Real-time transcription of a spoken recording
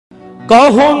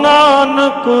कहो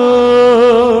नानक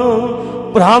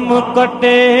भ्रम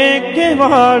कटे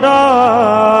केवाड़ा,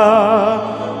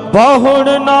 बहुड़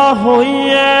ना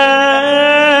होइए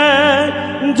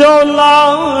जो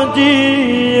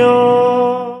Lazio.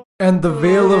 And the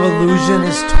veil of illusion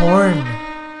is torn.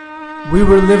 We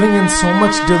were living in so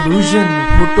much delusion.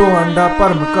 Phuto anda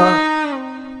parmka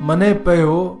mane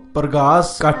payo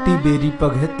pargas kati beri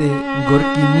paghete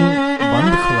gurkini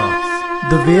band khalas.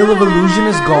 The veil of illusion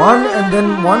is gone, and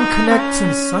then one connects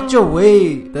in such a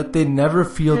way that they never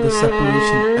feel the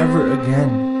separation ever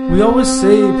again. We always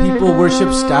say people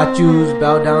worship statues,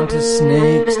 bow down to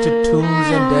snakes, to tombs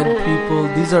and dead people.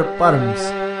 These are params.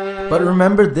 But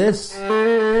remember this,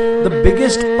 the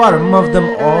biggest param of them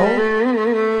all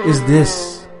is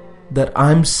this, that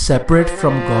I'm separate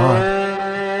from God.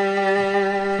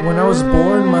 When I was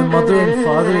born, my mother and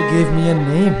father gave me a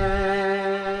name.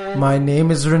 My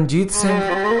name is Ranjit Singh,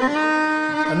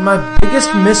 and my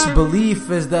biggest misbelief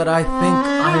is that I think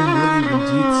I'm really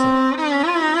Ranjit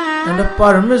Singh. And a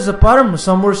param is a param.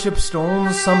 Some worship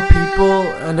stones, some people,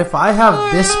 and if I have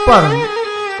this param,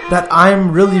 that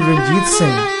I'm really Ranjit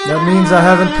Singh, that means I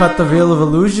haven't cut the veil of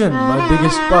illusion. My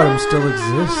biggest param still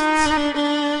exists.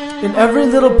 In every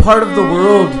little part of the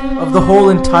world, of the whole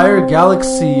entire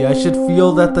galaxy, I should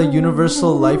feel that the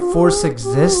universal life force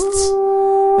exists.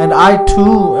 And I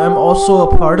too am also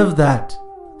a part of that.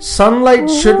 Sunlight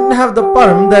shouldn't have the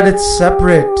param that it's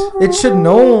separate. It should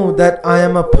know that I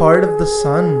am a part of the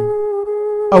sun.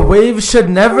 A wave should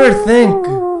never think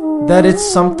that it's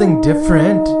something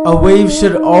different. A wave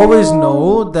should always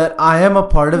know that I am a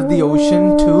part of the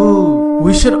ocean too.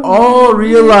 We should all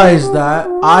realize that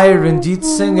I, Ranjit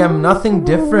Singh, am nothing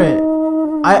different.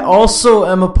 I also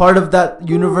am a part of that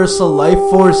universal life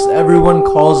force everyone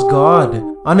calls God.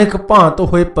 Anek pant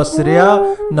hoye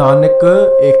pasriya nanak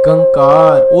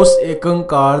ekankar. Us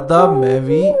ekankar da main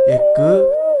vi ek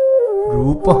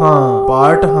roop haan,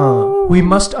 part haan. We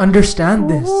must understand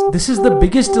this. This is the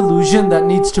biggest illusion that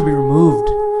needs to be removed.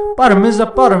 Param is a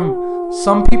param.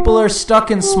 Some people are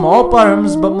stuck in small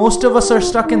params, but most of us are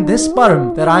stuck in this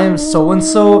param, that I am so and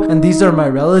so, and these are my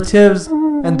relatives,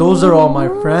 and those are all my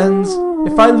friends.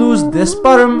 If I lose this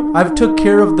param, I've took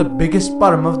care of the biggest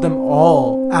param of them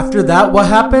all. After that, what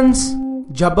happens?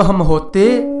 Jab hum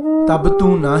hote, tab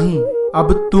tu nahi.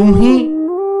 Ab tum hi,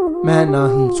 main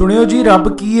nahi. Sunyo ji,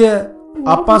 Rab ki hai?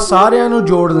 Aapa sareyan nu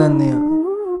jod lende ha.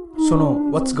 Suno,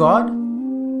 what's God?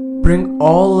 Bring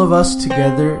all of us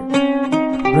together.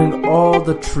 Bring all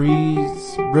the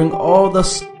trees. Bring all the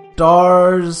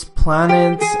stars,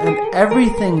 planets, and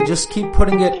everything. Just keep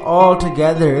putting it all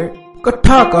together.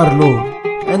 Katha kar lo.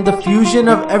 And the fusion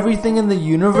of everything in the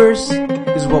universe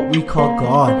is what we call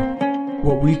God,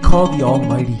 what we call the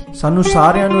Almighty. Sanu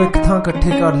sareyan nu ek than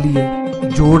kathe kar liye,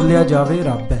 jod liya jave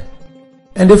Rabb hai.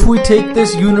 And if we take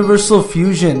this universal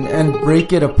fusion and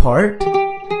break it apart,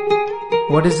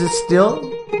 what is it still?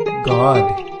 God.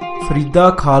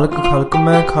 Farida khalq khalq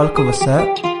mein khalq wasa,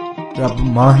 Rabb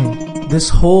mahi. This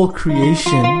whole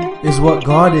creation is what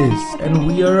God is, and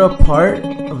we are a part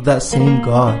of that same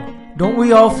God. Don't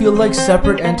we all feel like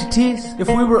separate entities? If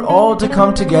we were all to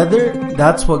come together,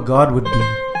 that's what God would be.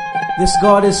 This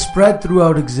God is spread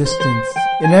throughout existence,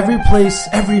 in every place,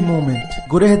 every moment.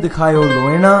 Gureh dikhayo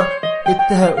loena,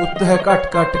 ittah uttah kat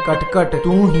kat kat kat,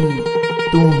 tu hi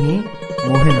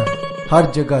mohina. Har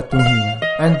jagah tu hi.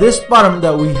 And this param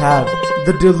that we have,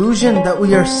 the delusion that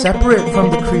we are separate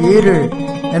from the Creator,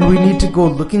 and we need to go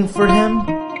looking for Him.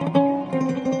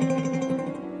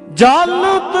 जल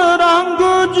तरंग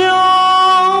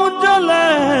ज्यों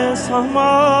जले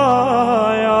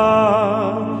समाया,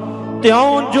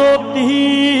 त्यों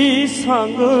ज्योति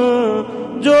संग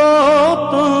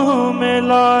जोत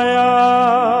मिलाया।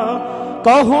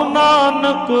 कहो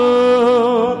नानक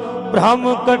भ्रम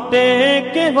कटे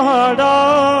केवाड़ा,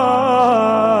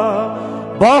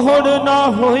 बहुड़ ना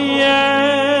होइए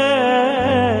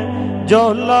जो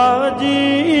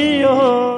लाजियो।